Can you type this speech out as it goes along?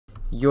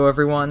Yo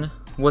everyone,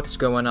 what's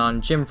going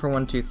on? Jim for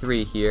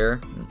 123 here.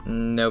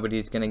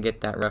 Nobody's gonna get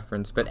that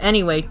reference, but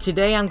anyway,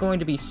 today I'm going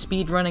to be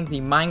speedrunning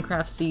the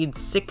Minecraft Seed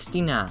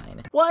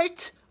 69.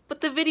 What? But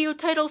the video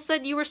title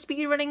said you were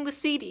speedrunning the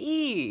Seed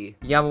E!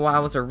 Yeah, well, I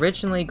was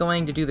originally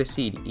going to do the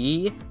Seed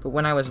E, but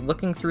when I was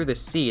looking through the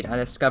seed, I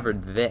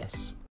discovered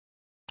this.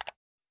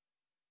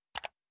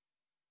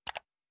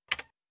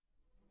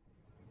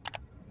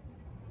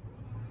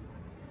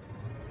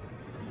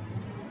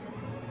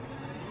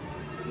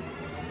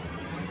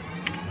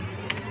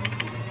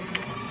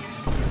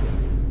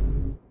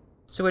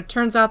 So it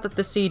turns out that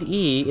the Seed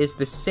E is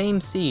the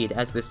same seed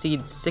as the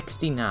Seed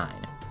 69.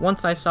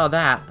 Once I saw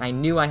that, I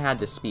knew I had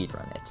to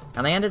speedrun it,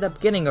 and I ended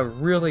up getting a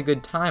really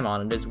good time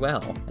on it as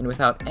well. And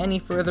without any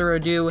further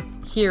ado,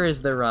 here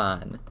is the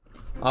run.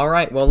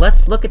 Alright, well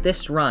let's look at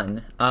this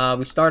run.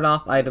 We start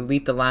off, I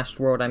delete the last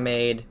world I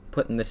made,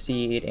 put in the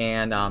seed,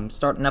 and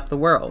starting up the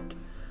world.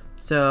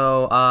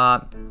 So,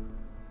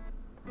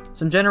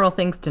 some general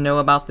things to know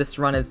about this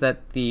run is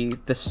that the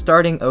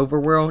starting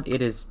overworld,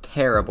 it is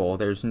terrible.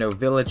 There's no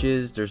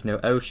villages, there's no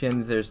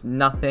oceans, there's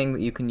nothing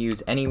that you can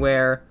use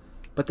anywhere.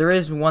 But there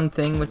is one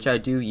thing which I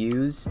do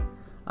use.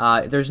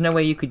 There's no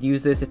way you could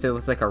use this if it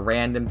was like a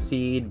random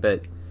seed,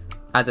 but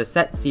as a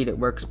set seed it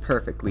works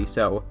perfectly.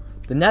 So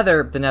the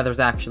nether's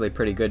actually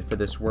pretty good for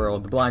this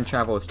world. The blind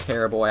travel is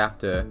terrible, I have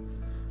to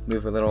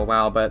move a little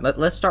while, but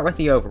let's start with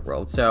the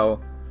overworld. So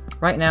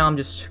right now I'm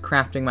just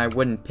crafting my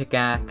wooden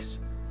pickaxe.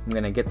 I'm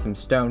gonna get some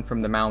stone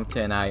from the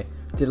mountain. I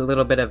did a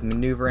little bit of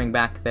maneuvering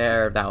back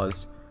there. That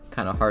was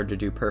kind of hard to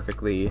do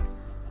perfectly.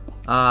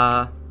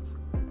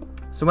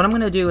 So what I'm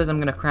gonna do is I'm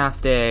gonna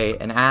craft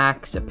an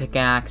axe, a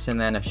pickaxe, and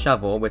then a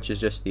shovel, which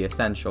is just the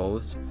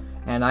essentials.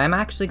 And I'm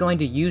actually going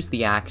to use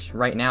the axe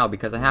right now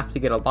because I have to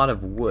get a lot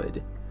of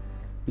wood.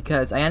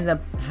 Because I ended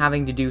up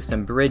having to do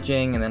some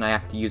bridging, and then I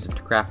have to use it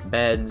to craft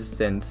beds,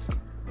 since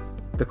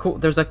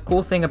there's a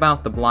cool thing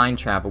about the blind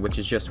travel, which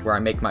is just where I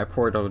make my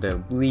portal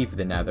to leave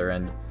the nether,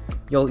 and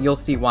you'll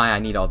see why I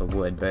need all the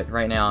wood. But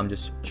right now I'm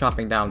just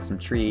chopping down some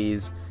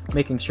trees,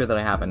 making sure that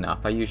I have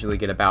enough. I usually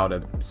get about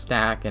a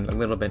stack and a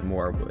little bit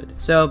more wood.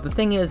 So the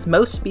thing is,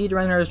 most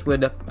speedrunners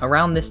would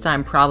around this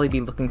time probably be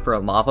looking for a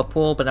lava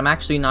pool, but I'm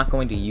actually not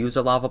going to use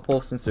a lava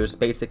pool since there's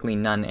basically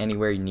none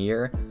anywhere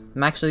near.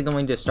 I'm actually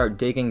going to start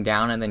digging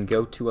down and then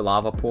go to a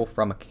lava pool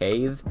from a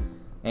cave.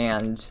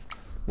 And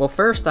well,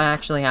 first I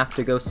actually have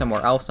to go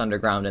somewhere else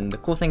underground, and the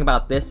cool thing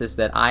about this is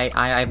that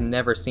I've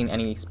never seen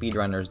any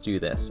speedrunners do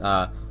this.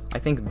 I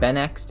think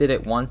BenX did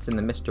it once in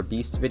the Mr.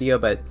 Beast video,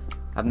 but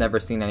I've never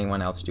seen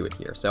anyone else do it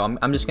here. So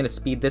I'm just gonna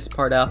speed this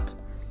part up.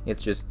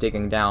 It's just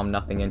digging down,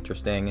 nothing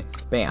interesting.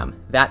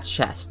 Bam, that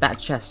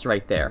chest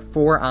right there.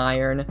 4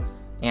 iron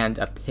and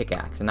a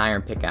pickaxe, an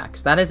iron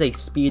pickaxe. That is a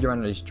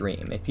speedrunner's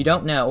dream. If you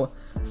don't know,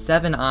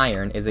 7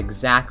 iron is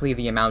exactly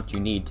the amount you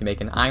need to make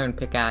an iron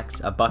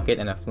pickaxe, a bucket,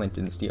 and a flint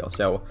and steel.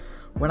 So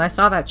when I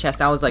saw that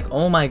chest, I was like,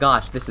 oh my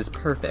gosh, this is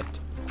perfect.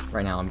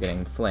 Right now I'm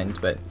getting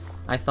flint, but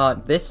I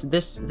thought this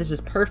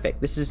is perfect.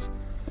 This is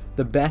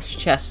the best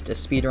chest a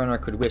speedrunner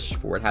could wish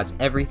for. It has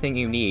everything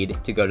you need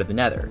to go to the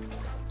nether.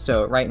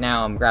 So right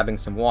now I'm grabbing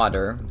some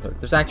water.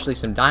 There's actually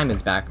some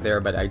diamonds back there,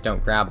 but I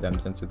don't grab them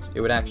since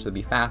it would actually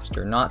be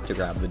faster not to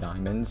grab the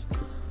diamonds.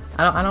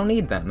 I don't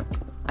need them.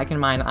 I can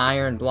mine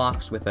iron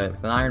blocks with an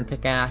iron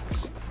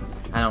pickaxe.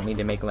 I don't need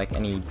to make like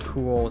any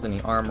tools,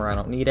 any armor. I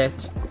don't need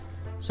it.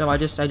 So I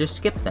just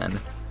skip them.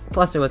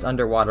 Plus it was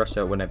underwater,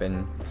 so it wouldn't have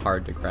been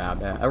hard to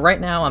grab.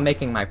 Right now I'm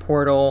making my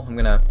portal. I'm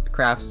gonna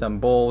craft some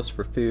bowls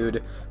for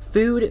food.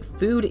 Food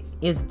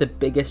is the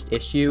biggest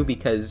issue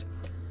because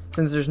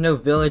since there's no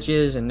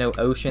villages and no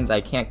oceans, I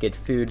can't get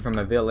food from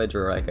a village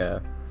or like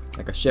a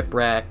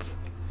shipwreck.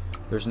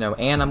 There's no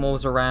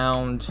animals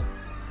around.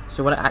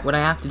 So what I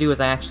have to do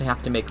is I actually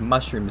have to make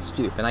mushroom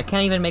soup, and I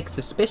can't even make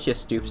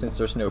suspicious soup since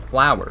there's no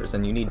flowers,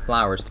 and you need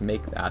flowers to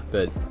make that.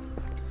 But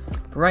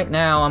right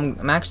now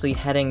I'm actually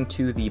heading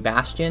to the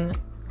bastion,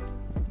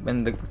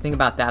 and the thing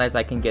about that is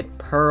I can get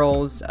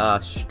pearls,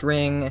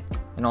 string,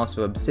 and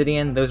also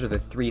obsidian. Those are the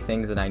 3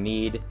 things that I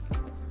need.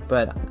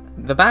 But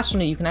the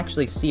bastion, you can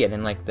actually see it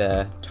in like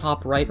the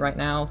top right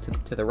now,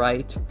 to the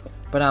right.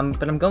 But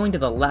I'm going to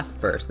the left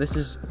first. This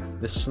is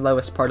the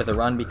slowest part of the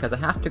run because I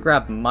have to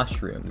grab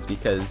mushrooms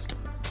because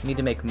I need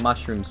to make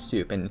mushroom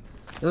soup, and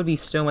it would be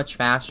so much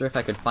faster if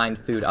I could find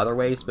food other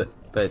ways, but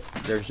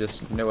there's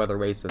just no other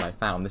ways that I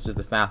found. This is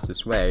the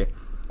fastest way.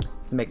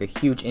 To make a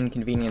huge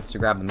inconvenience to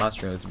grab the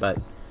mushrooms, but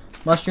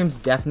mushrooms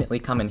definitely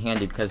come in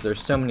handy because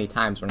there's so many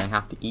times when I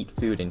have to eat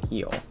food and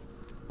heal.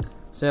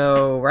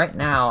 So right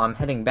now I'm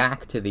heading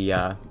back to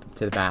the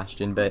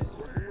bastion, but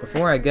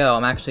before I go,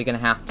 I'm actually gonna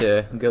have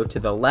to go to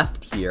the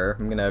left here.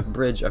 I'm gonna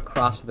bridge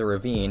across the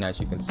ravine, as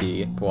you can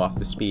see, pull off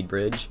the speed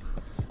bridge,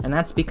 and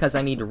that's because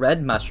I need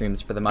red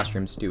mushrooms for the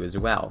mushroom stew as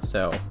well.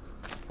 So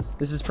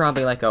this is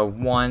probably like a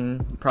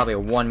 1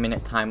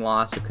 minute time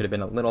loss. It could have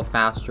been a little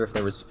faster if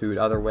there was food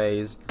other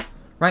ways.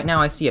 Right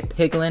now I see a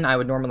piglin. I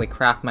would normally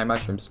craft my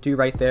mushroom stew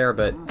right there,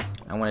 but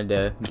I wanted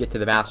to get to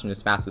the bastion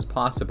as fast as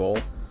possible.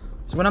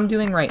 So what I'm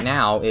doing right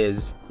now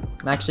is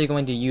I'm actually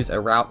going to use a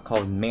route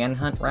called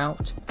Manhunt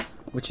Route,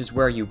 which is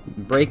where you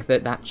break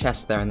that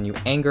chest there and you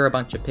anger a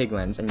bunch of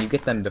piglins and you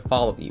get them to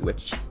follow you,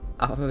 which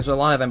there's a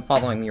lot of them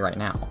following me right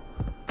now.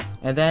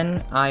 And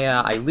then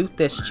I loot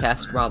this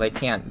chest while they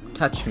can't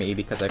touch me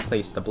because I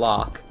placed the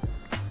block.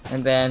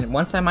 And then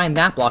once I mine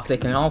that block, they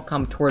can all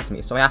come towards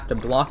me, so I have to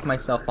block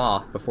myself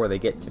off before they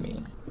get to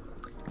me.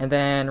 And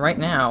then right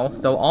now,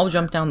 they'll all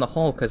jump down the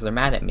hole because they're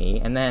mad at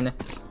me, and then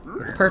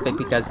it's perfect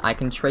because I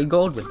can trade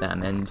gold with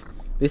them, and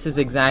this is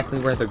exactly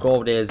where the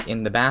gold is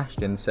in the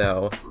bastion,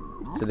 so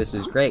this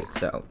is great.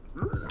 So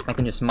I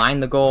can just mine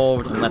the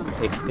gold and let the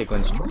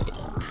piglins trade.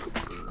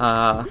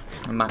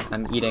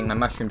 I'm eating my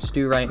mushroom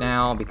stew right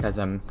now because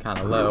I'm kind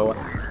of low.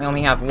 I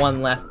only have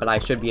one left, but I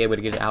should be able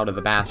to get it out of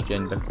the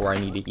bastion before I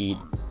need to eat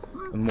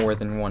more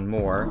than one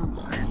more.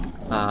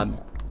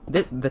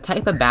 The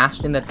type of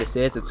bastion that this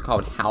is, it's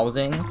called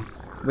housing,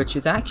 which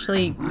is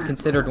actually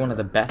considered one of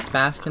the best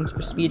bastions for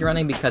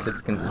speedrunning because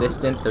it's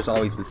consistent. There's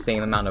always the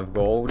same amount of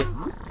gold.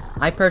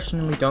 I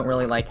personally don't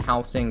really like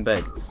housing,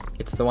 but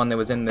it's the one that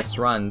was in this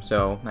run,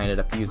 so I ended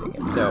up using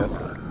it. So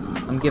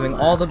I'm giving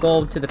all the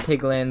gold to the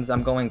piglins.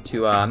 I'm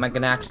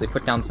gonna actually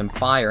put down some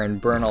fire and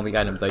burn all the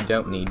items I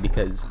don't need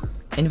because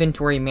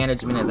inventory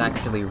management is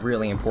actually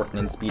really important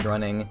in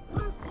speedrunning.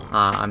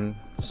 I'm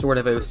sort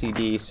of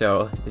OCD,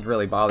 so it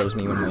really bothers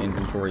me when my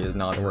inventory is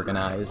not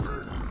organized.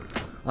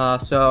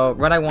 So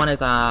what I want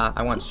is,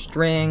 I want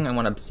string, I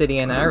want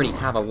obsidian. I already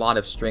have a lot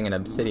of string and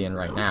obsidian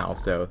right now,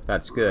 so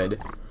that's good.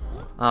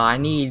 I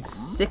need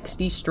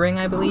 60 string,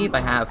 I believe.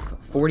 I have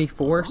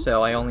 44,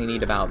 so I only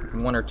need about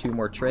 1 or 2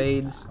 more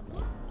trades.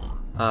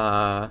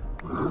 I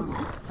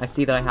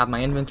see that I have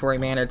my inventory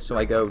managed, so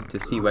I go to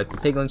see what the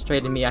piglins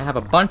traded me. I have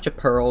a bunch of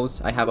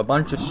pearls, I have a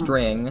bunch of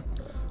string,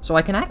 so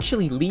I can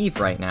actually leave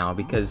right now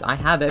because I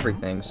have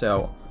everything.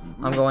 So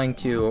I'm going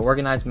to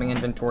organize my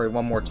inventory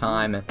one more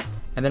time,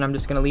 and then I'm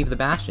just going to leave the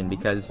bastion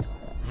because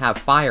I have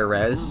fire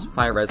res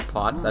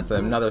pots. That's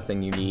another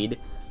thing you need.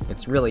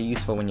 It's really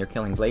useful when you're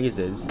killing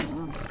blazes.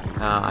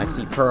 I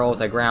see pearls,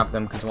 I grab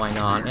them because why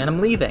not, and I'm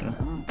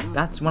leaving.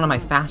 That's one of my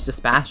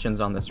fastest bastions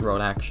on this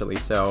road actually,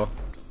 so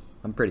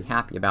I'm pretty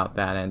happy about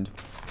that. And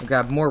I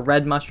grabbed more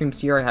red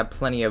mushrooms here. I have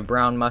plenty of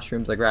brown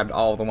mushrooms. I grabbed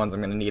all the ones I'm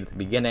going to need at the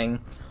beginning.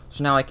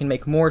 So now I can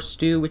make more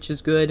stew, which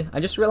is good. I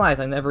just realized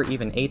I never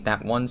even ate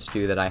that one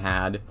stew that I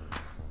had.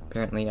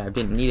 Apparently I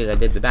didn't need it. I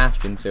did the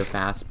bastion so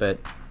fast, but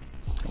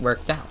it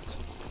worked out.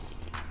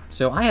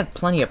 So I have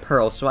plenty of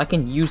pearls, so I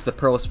can use the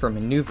pearls for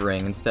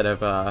maneuvering instead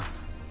of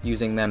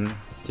using them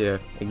to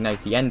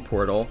ignite the end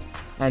portal.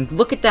 And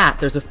look at that!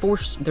 There's a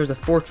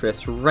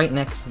fortress right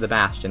next to the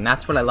bastion.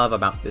 That's what I love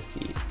about this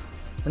seed.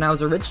 When I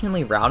was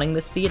originally routing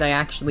this seed, I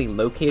actually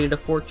located a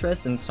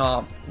fortress and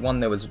saw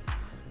one that was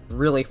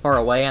really far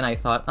away, and I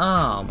thought,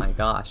 oh my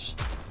gosh,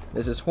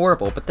 this is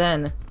horrible. But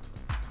then,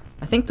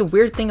 I think the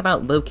weird thing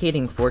about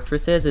locating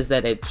fortresses is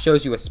that it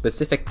shows you a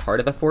specific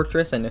part of the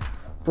fortress, and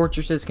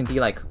fortresses can be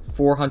like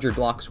 400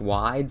 blocks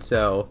wide,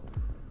 so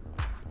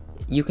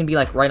you can be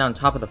like right on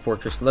top of the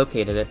fortress,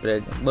 located it, but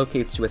it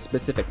locates to a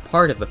specific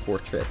part of the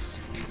fortress,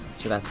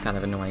 so that's kind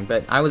of annoying.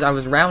 But I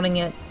was routing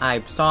it,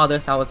 I saw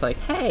this, I was like,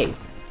 hey,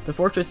 the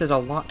fortress is a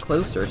lot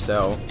closer,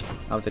 so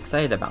I was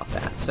excited about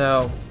that.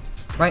 So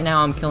right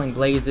now I'm killing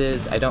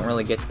blazes. I don't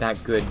really get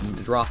that good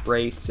drop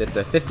rates. It's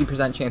a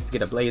 50% chance to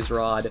get a blaze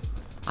rod.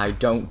 I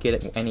don't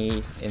get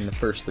any in the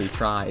first 3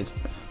 tries.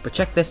 But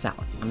check this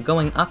out. I'm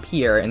going up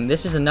here, and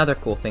this is another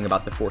cool thing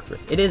about the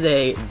fortress. It is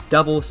a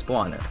double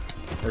spawner.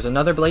 There's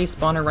another blaze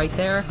spawner right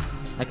there.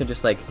 I can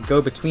just like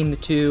go between the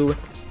two.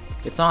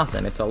 It's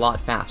awesome. It's a lot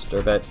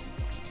faster, but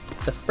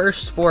the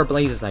first 4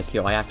 blazes I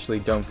kill, I actually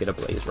don't get a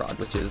blaze rod,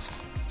 which is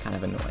kind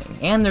of annoying.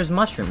 And there's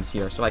mushrooms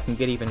here, so I can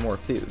get even more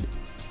food.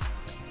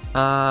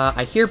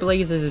 I hear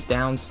blazes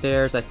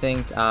downstairs, I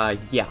think.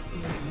 Yeah.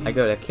 I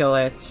go to kill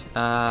it. Do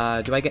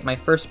I get my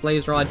first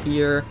blaze rod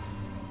here?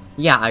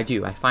 Yeah, I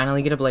do. I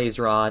finally get a blaze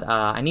rod.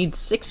 I need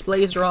 6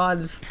 blaze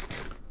rods.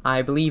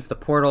 I believe the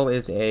portal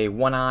is a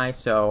 1-eye,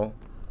 so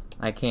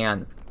I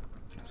can't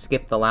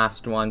skip the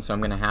last one, so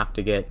I'm gonna have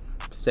to get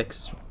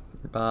 6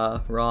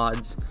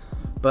 rods.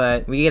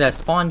 But we get a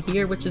spawn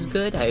here, which is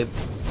good. I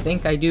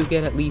think I do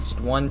get at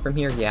least 1 from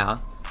here, yeah.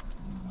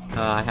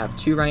 I have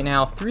 2 right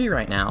now, 3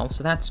 right now,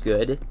 so that's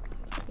good.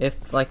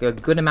 If, like, a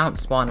good amount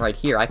spawn right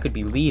here, I could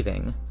be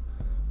leaving.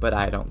 But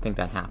I don't think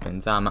that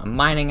happens. I'm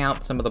mining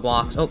out some of the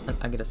blocks. Oh,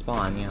 I get a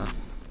spawn, yeah.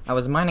 I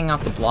was mining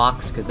out the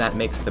blocks because that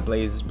makes the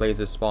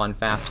blazes spawn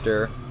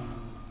faster.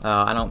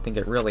 I don't think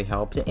it really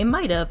helped. It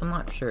might have, I'm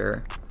not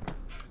sure.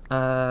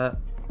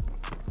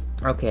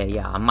 Okay,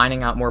 yeah, I'm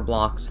mining out more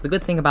blocks. The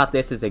good thing about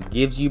this is it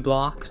gives you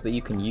blocks that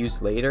you can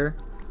use later.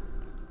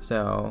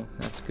 So,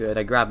 that's good.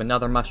 I grab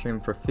another mushroom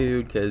for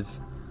food because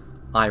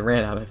I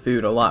ran out of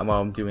food a lot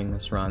while I'm doing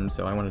this run,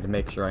 so I wanted to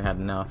make sure I had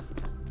enough.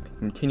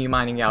 Continue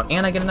mining out,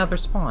 and I get another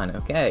spawn,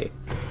 okay.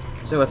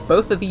 So if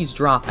both of these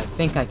drop, I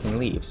think I can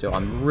leave. So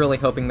I'm really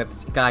hoping that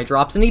this guy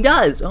drops, and he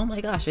does! Oh my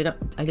gosh, I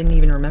didn't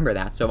even remember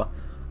that. So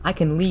I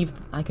can leave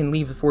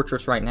the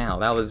fortress right now.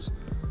 That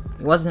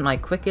It wasn't my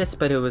quickest,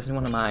 but it was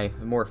one of my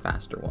more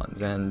faster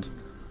ones, and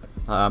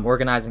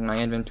organizing my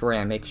inventory,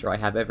 I make sure I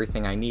have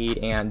everything I need,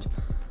 and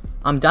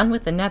I'm done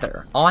with the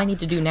nether. All I need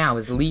to do now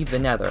is leave the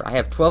nether. I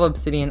have 12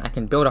 obsidian, I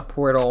can build a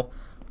portal,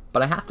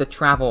 but I have to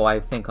travel, I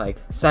think, like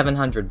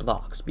 700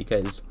 blocks,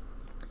 because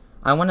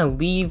I want to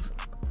leave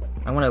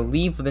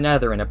the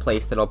nether in a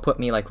place that'll put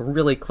me, like,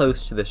 really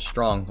close to the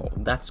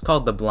stronghold. That's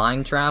called the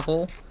blind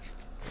travel,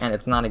 and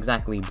it's not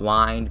exactly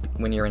blind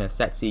when you're in a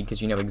set seed,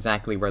 because you know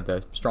exactly where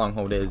the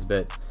stronghold is,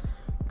 but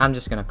I'm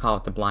just gonna call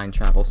it the blind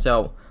travel.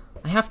 So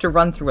I have to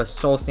run through a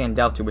soul sand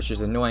delta, which is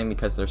annoying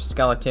because there's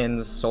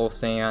skeletons, soul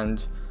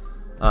sand.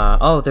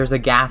 Oh, there's a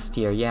ghast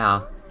here,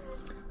 yeah.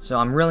 So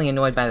I'm really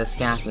annoyed by this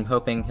ghast. I'm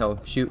hoping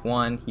he'll shoot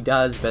one. He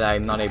does, but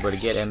I'm not able to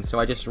get him. So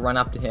I just run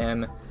up to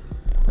him,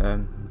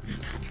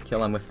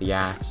 kill him with the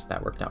axe.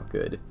 That worked out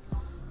good.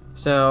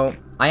 So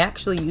I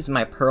actually use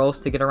my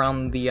pearls to get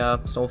around the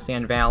soul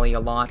sand valley a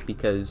lot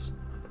because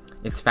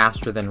it's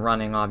faster than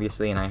running,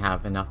 obviously, and I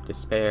have enough to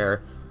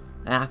spare.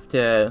 I have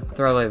to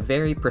throw a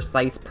very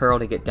precise pearl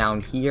to get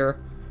down here,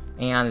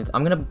 and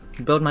I'm gonna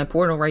build my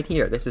portal right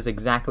here. This is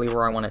exactly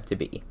where I want it to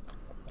be.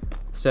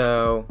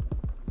 So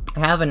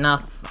I have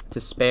enough to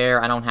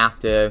spare. I don't have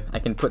to, I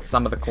can put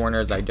some of the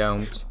corners, I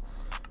don't.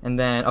 And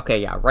then,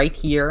 okay, yeah, right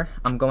here,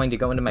 I'm going to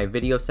go into my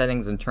video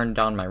settings and turn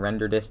down my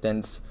render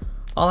distance.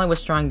 All I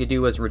was trying to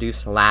do was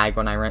reduce lag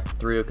when I went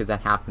through, because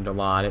that happened a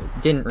lot. It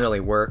didn't really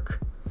work.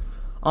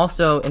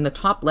 Also, in the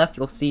top left,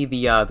 you'll see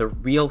the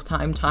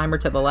real-time timer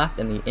to the left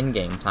and the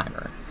in-game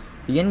timer.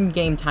 The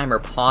in-game timer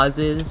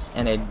pauses,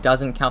 and it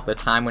doesn't count the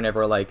time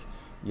whenever, like,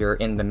 you're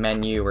in the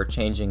menu or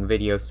changing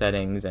video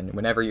settings, and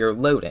whenever you're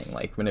loading,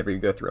 like whenever you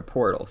go through a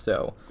portal.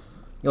 So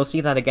you'll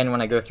see that again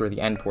when I go through the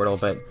end portal,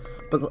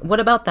 but what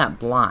about that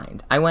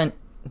blind? I went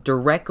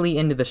directly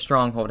into the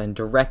stronghold and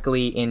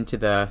directly into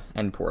the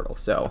end portal,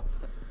 so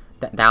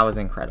that was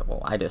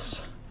incredible. I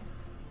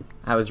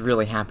was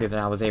really happy that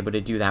I was able to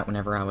do that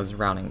whenever I was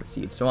routing the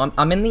seeds. So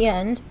I'm in the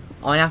end.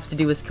 All I have to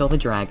do is kill the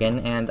dragon,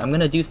 and I'm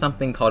gonna do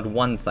something called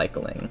one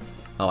cycling.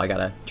 Oh, I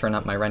gotta turn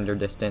up my render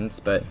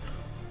distance, but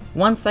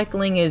one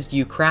cycling is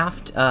you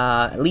craft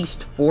at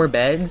least 4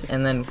 beds,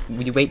 and then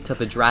you wait till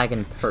the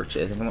dragon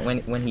perches. And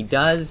when he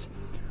does,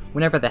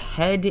 whenever the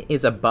head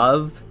is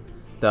above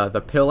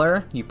the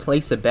pillar, you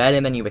place a bed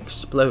and then you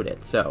explode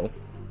it. So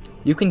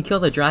you can kill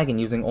the dragon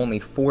using only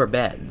 4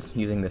 beds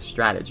using this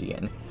strategy,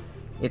 and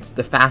it's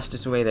the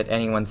fastest way that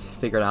anyone's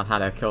figured out how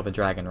to kill the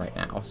dragon right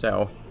now.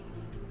 So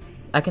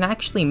I can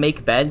actually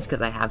make beds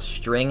because I have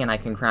string and I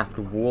can craft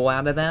wool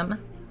out of them.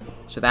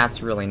 So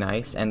that's really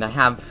nice. And I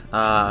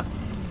have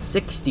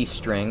 60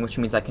 string, which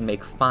means I can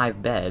make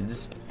 5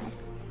 beds.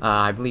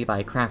 I believe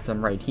I craft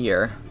them right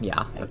here.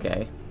 Yeah,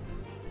 okay.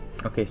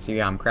 Okay, so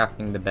yeah, I'm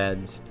crafting the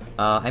beds.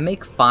 I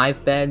make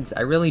 5 beds.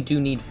 I really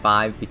do need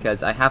 5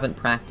 because I haven't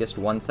practiced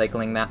one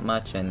cycling that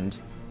much, and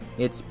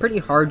it's pretty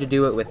hard to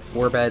do it with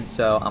 4 beds,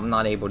 so I'm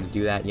not able to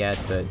do that yet,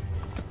 but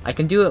I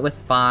can do it with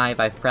 5.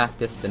 I've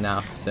practiced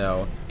enough,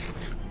 so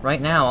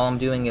right now all I'm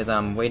doing is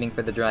I'm waiting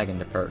for the dragon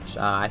to perch.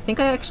 I think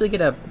I actually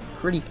get a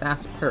pretty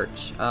fast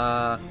perch.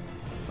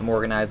 I'm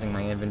organizing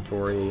my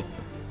inventory.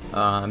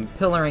 I'm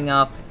pillaring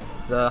up.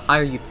 The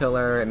higher you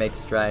pillar, it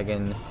makes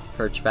dragon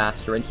perch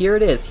faster. And here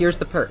it is. Here's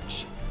the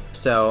perch.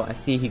 So I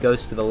see he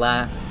goes to the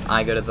left.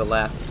 I go to the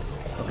left.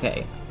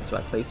 Okay, so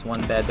I place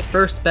 1 bed. The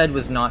first bed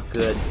was not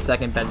good. The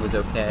second bed was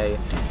okay.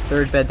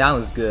 Third bed, that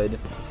was good.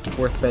 The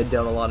fourth bed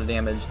dealt a lot of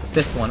damage.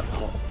 The 5th one,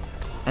 oh.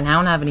 And I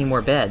don't have any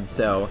more beds,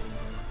 so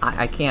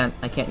I can't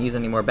use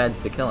any more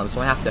beds to kill him.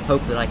 So I have to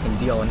hope that I can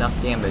deal enough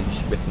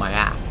damage with my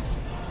axe.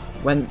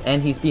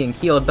 And he's being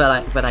healed,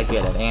 but I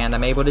get it, and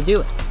I'm able to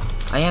do it.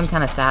 I am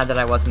kind of sad that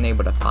I wasn't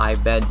able to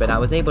 5 bed, but I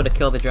was able to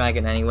kill the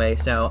dragon anyway,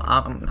 so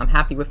I'm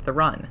happy with the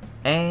run.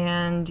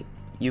 And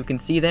you can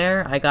see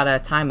there, I got a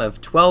time of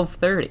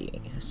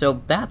 12:30.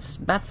 So that's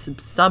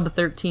sub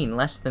 13,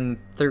 less than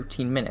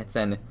 13 minutes,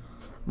 and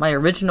my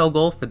original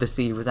goal for the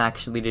seed was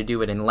actually to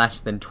do it in less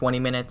than 20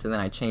 minutes, and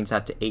then I changed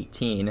that to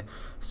 18.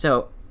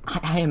 So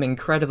I am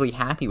incredibly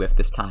happy with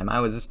this time. I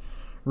was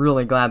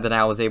really glad that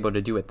I was able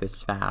to do it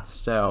this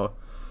fast, so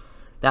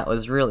that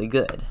was really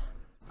good.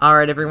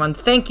 Alright everyone,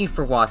 thank you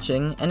for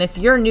watching, and if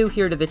you're new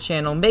here to the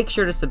channel, make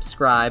sure to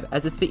subscribe,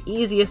 as it's the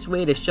easiest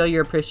way to show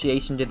your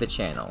appreciation to the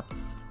channel.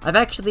 I've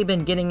actually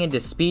been getting into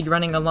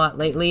speedrunning a lot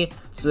lately,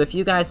 so if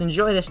you guys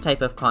enjoy this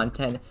type of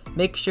content,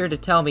 make sure to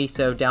tell me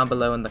so down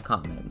below in the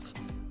comments.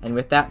 And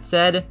with that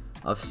said,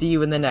 I'll see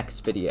you in the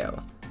next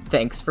video.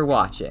 Thanks for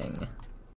watching.